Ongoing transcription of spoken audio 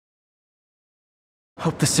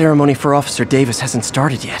Hope the ceremony for Officer Davis hasn't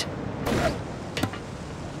started yet.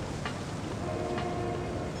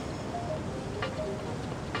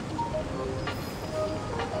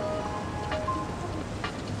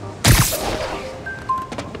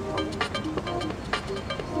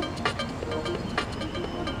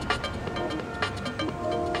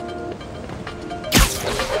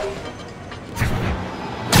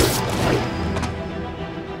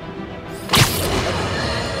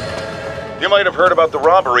 You might have heard about the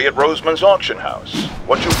robbery at Roseman's auction house.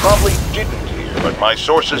 What you probably didn't hear, but my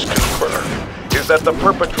sources confirm, is that the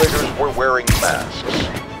perpetrators were wearing masks.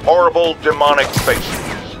 Horrible, demonic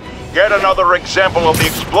faces. Yet another example of the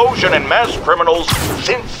explosion in mass criminals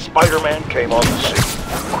since Spider-Man came on the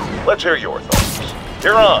scene. Let's hear your thoughts.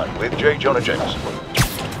 You're on with J. Jonah Jameson.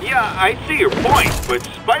 Yeah, I see your point, but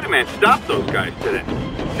Spider-Man stopped those guys today.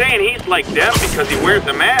 Saying he's like them because he wears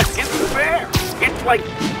a mask isn't fair. It's like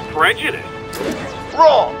prejudice.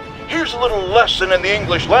 Wrong! Here's a little lesson in the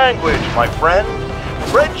English language, my friend.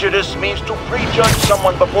 Prejudice means to prejudge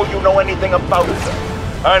someone before you know anything about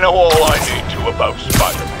them. I know all I need to about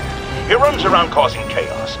Spider-Man. He runs around causing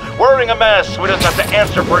chaos, wearing a mask so he doesn't have to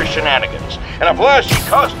answer for his shenanigans, and a flashy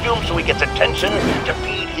costume so he gets attention to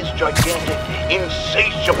feed his gigantic,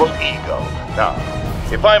 insatiable ego. Now,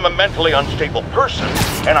 if I'm a mentally unstable person,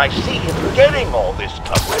 and I see him getting all this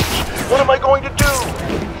coverage, what am I going to do?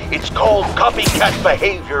 It's called copycat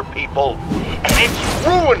behavior, people, and it's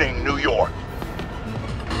ruining New York.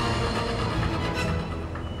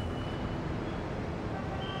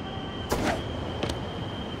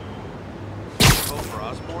 Vote for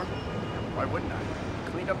Osborn? Why wouldn't I?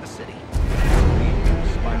 Cleaned up the city.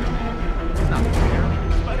 Spider-Man. It's not fair.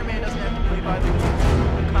 Spider-Man doesn't have to play by the rules.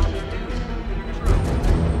 The cops do. True.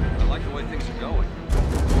 I like the way things are going. You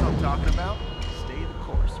know what I'm talking about? Stay the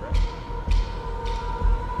course, right?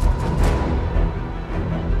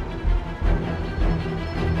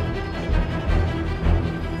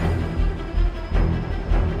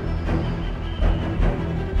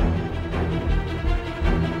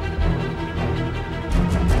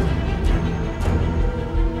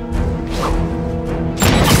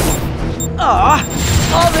 Aw,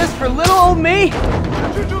 all this for little old me?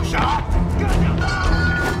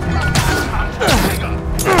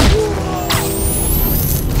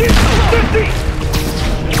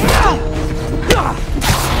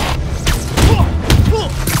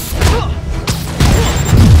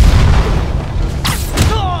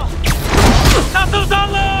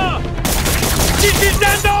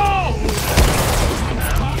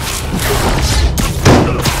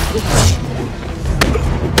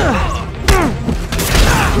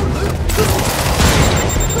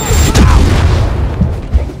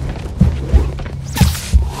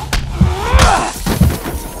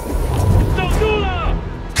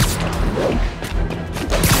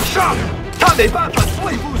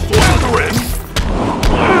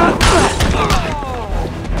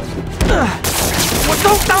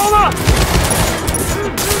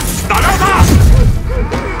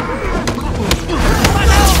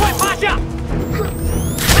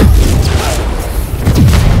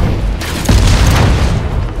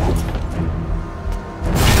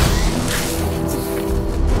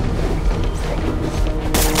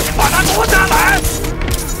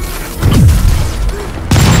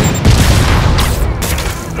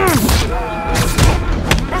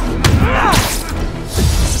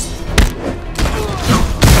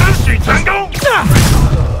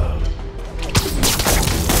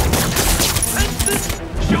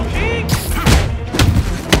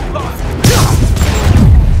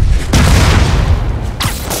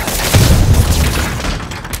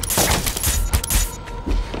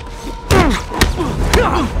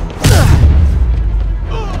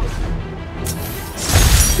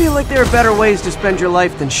 I feel like there are better ways to spend your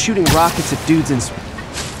life than shooting rockets at dudes in space.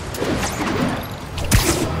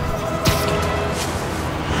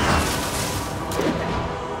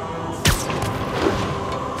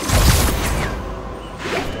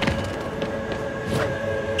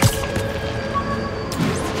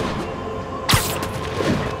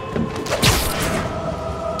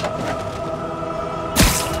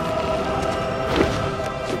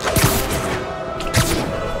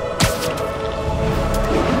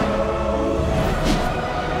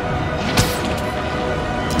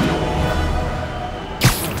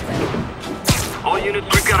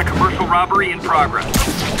 We've got a commercial robbery in progress.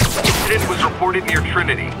 Incident was reported near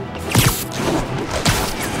Trinity.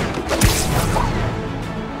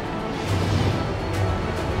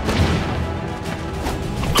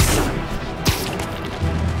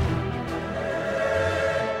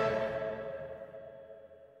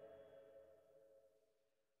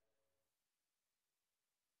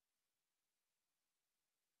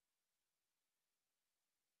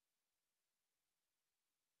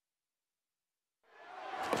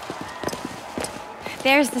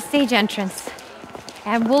 There's the stage entrance.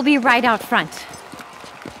 And we'll be right out front.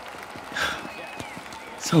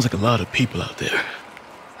 Sounds like a lot of people out there.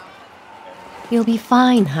 You'll be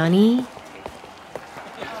fine, honey.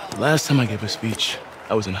 The last time I gave a speech,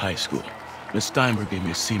 I was in high school. Miss Steinberg gave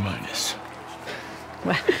me a C-.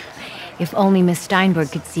 Well, if only Miss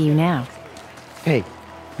Steinberg could see you now. Hey,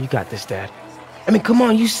 you got this, Dad. I mean, come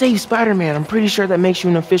on, you saved Spider-Man. I'm pretty sure that makes you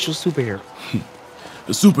an official superhero.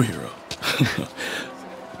 A superhero.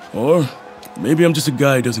 Or maybe I'm just a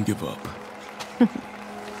guy who doesn't give up.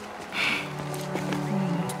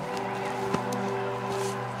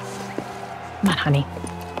 Come on, honey.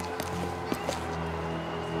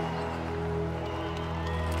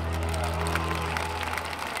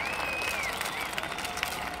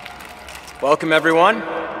 Welcome, everyone.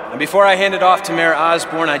 And before I hand it off to Mayor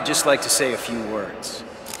Osborn, I'd just like to say a few words.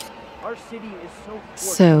 Our city is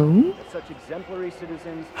So? such exemplary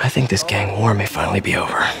citizens. I think this gang war may finally be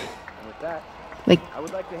over. Like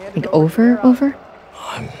over?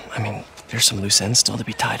 I mean, there's some loose ends still to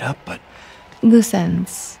be tied up, but... Loose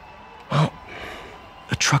ends. Well,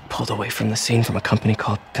 a truck pulled away from the scene from a company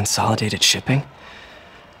called Consolidated Shipping.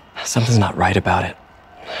 Something's not right about it.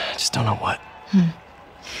 I just don't know what.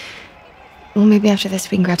 Well, maybe after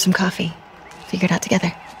this we can grab some coffee. Figure it out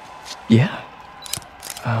together. Yeah.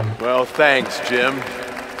 Well, thanks, Jim.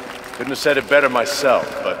 Couldn't have said it better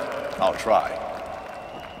myself, but I'll try.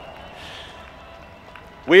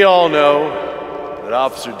 We all know that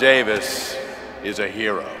Officer Davis is a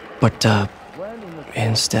hero. But,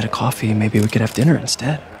 instead of coffee, maybe we could have dinner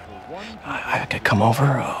instead. I could come over,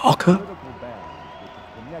 I'll cook.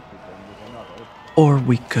 Or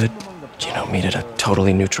we could, meet at a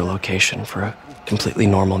totally neutral location for a completely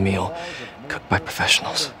normal meal, cooked by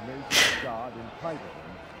professionals.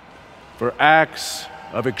 For acts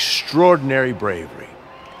of extraordinary bravery,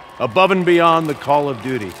 above and beyond the call of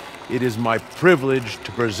duty, it is my privilege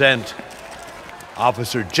to present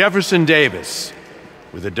Officer Jefferson Davis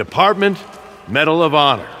with the Department Medal of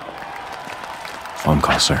Honor. Phone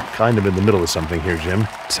call, sir. Kind of in the middle of something here, Jim.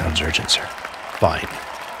 Sounds urgent, sir. Fine.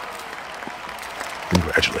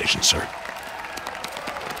 Congratulations, sir.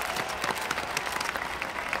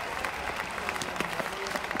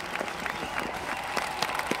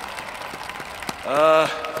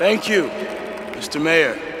 Thank you, Mr.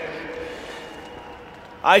 Mayor.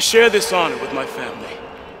 I share this honor with my family.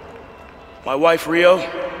 My wife, Rio,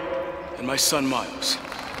 and my son, Miles.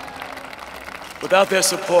 Without their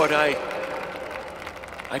support, I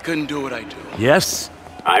couldn't do what I do. Yes?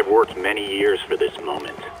 I've worked many years for this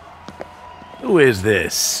moment. Who is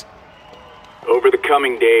this? Over the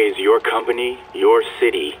coming days, your company, your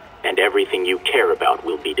city, and everything you care about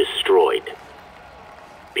will be destroyed.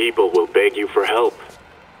 People will beg you for help,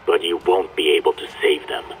 but you won't be able to save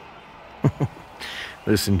them.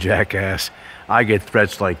 Listen, jackass, I get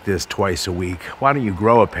threats like this twice a week. Why don't you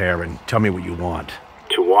grow a pair and tell me what you want?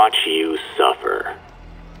 To watch you suffer.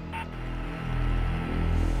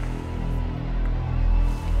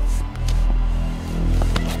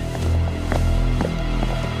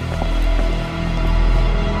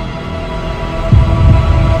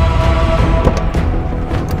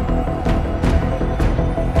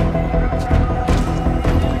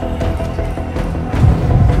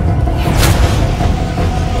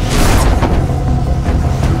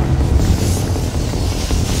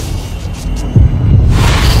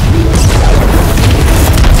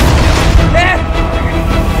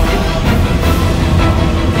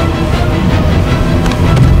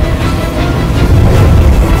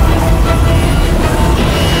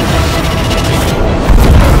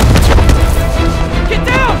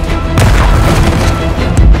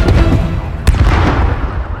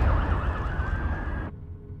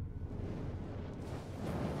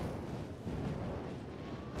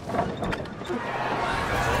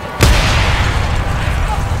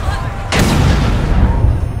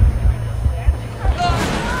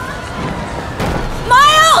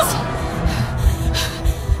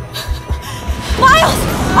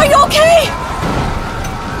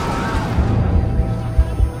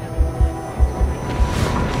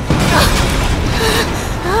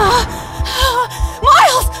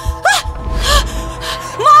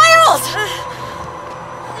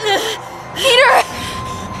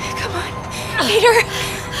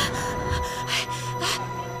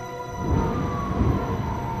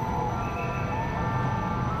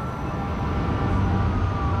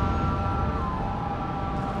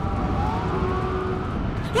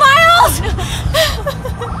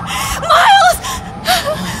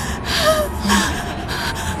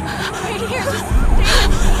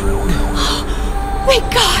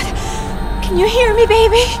 Thank God! Can you hear me,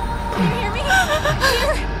 baby? Can you hear me?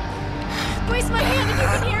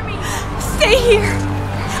 Stay here.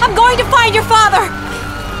 I'm going to find your father.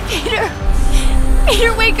 Peter.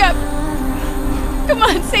 Peter, wake up. Come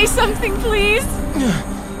on, say something, please.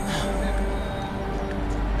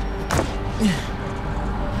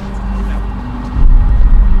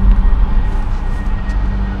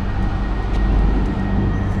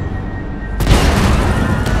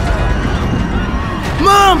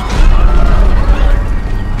 Mom!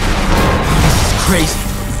 This is crazy.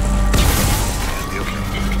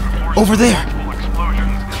 Over there.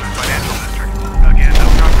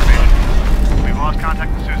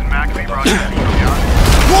 Contact with Susan McAfee, broadcasting from the office.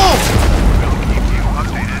 Whoa! We'll keep you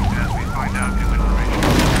updated as we find out new information.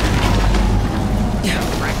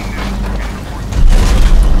 Breaking news.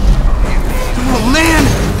 Oh, man!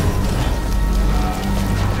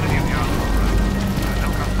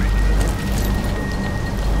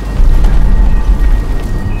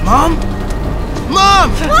 Mom? Mom!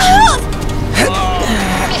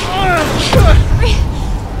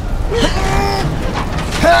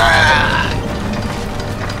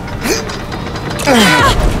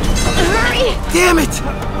 Damn it!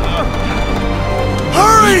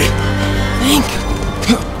 Hurry! Think.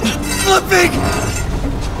 Flipping!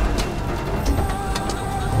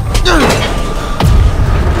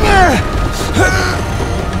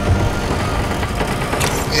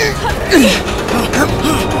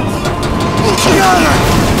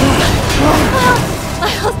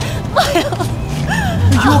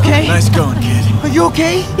 Are you okay? Nice going, kid. Are you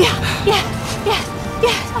okay? Yes.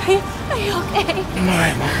 Are you okay? I'm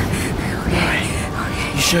alright, Mom. I'm alright.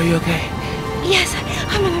 You sure you're okay? Yes,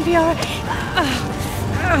 I'm gonna be alright.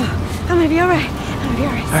 I'm gonna be alright.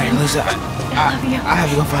 Alright, Lisa, I love you. I have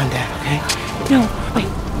to go find Dad, okay? No, wait.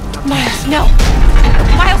 Miles, no!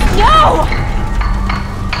 Miles, no!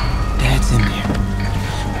 Dad's in there.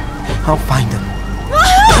 I'll find him.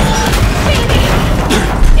 Baby!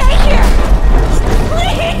 Stay here!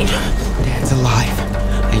 Please! Dad's alive.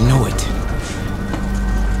 I know it.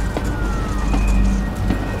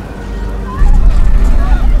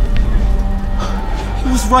 He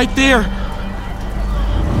was right there.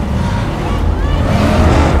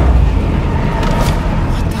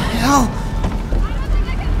 What the hell?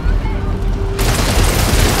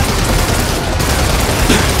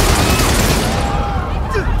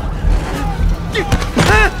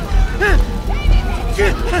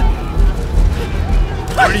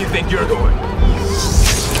 Where do you think you're going?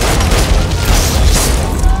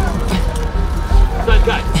 三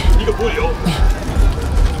盖，一个不留。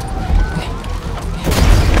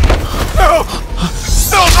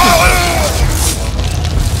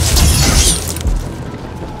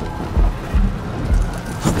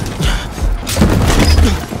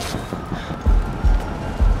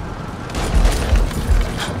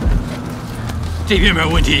 这边没有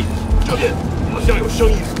问题。这边好像有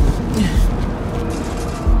声音。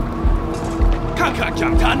看看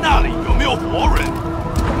讲坛那里有没有活人。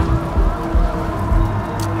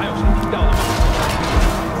还有谁听到了吗？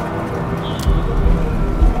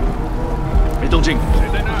没动静，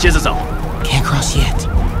接着走。Can't cross yet.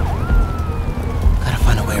 Gotta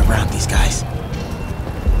find a way around these guys.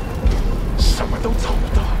 什么都找不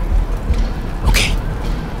到。 Okay.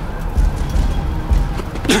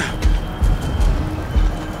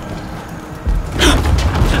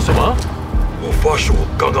 是什么？我发誓，我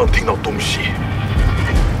刚刚听到东西。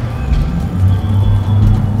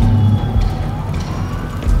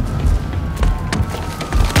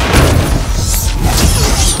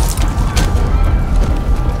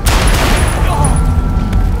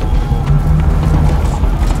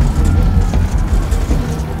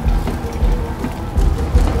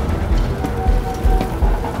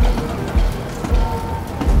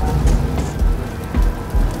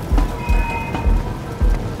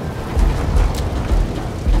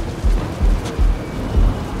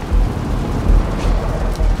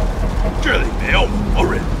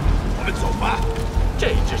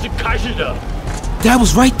Dad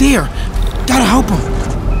was right there. Gotta help him.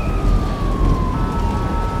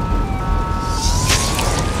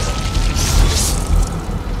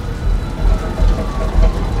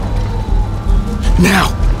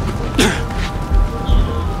 Now.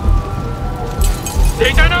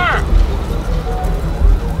 谁在那儿？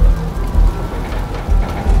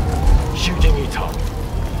虚惊一场，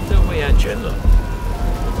真会安全了。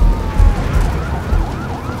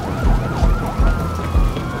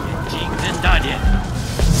眼睛睁大点。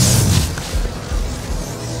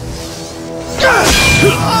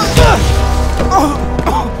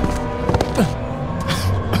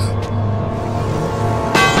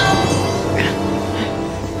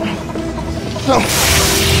 No!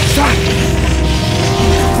 Stop!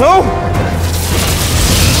 No!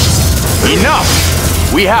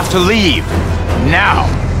 Enough! We have to leave. Now!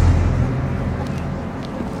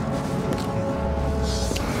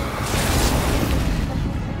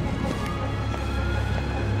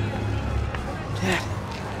 Dad.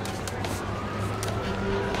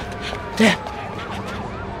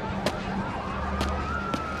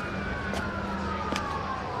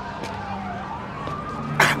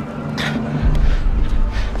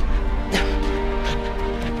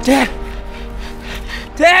 Dad!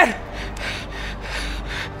 Dad!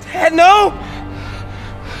 Dad, no!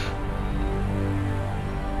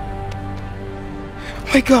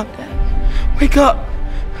 Wake up, Dad. Wake up.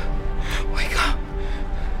 Wake up.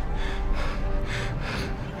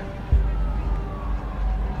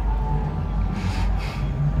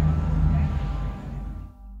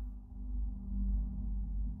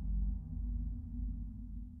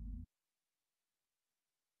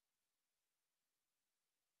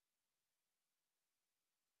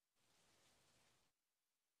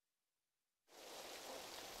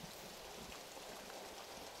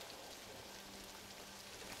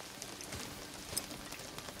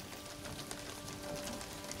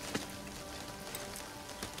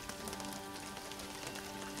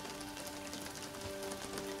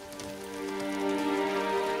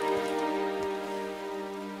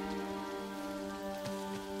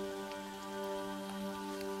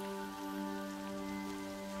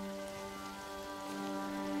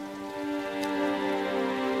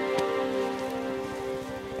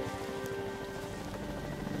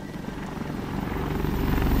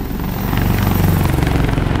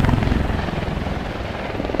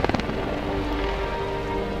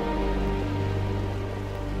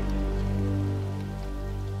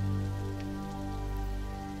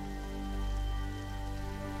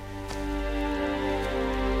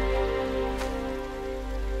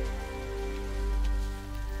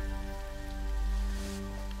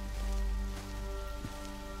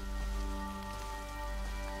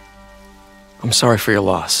 I'm sorry for your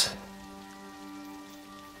loss.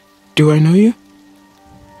 Do I know you?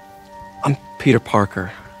 I'm Peter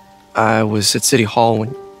Parker. I was at City Hall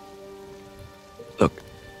when... Look,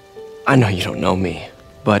 I know you don't know me,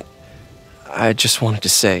 but I just wanted to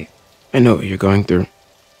say... I know what you're going through.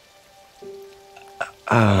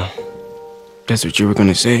 That's what you were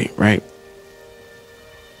gonna say, right?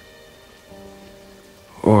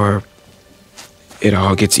 Or it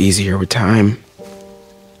all gets easier with time.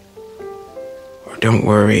 Or don't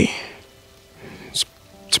worry.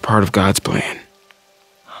 It's part of God's plan.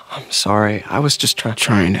 I'm sorry. I was just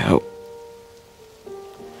trying to help.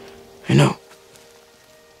 I know.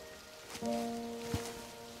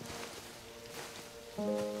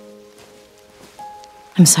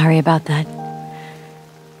 I'm sorry about that.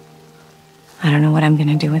 I don't know what I'm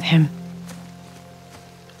gonna do with him.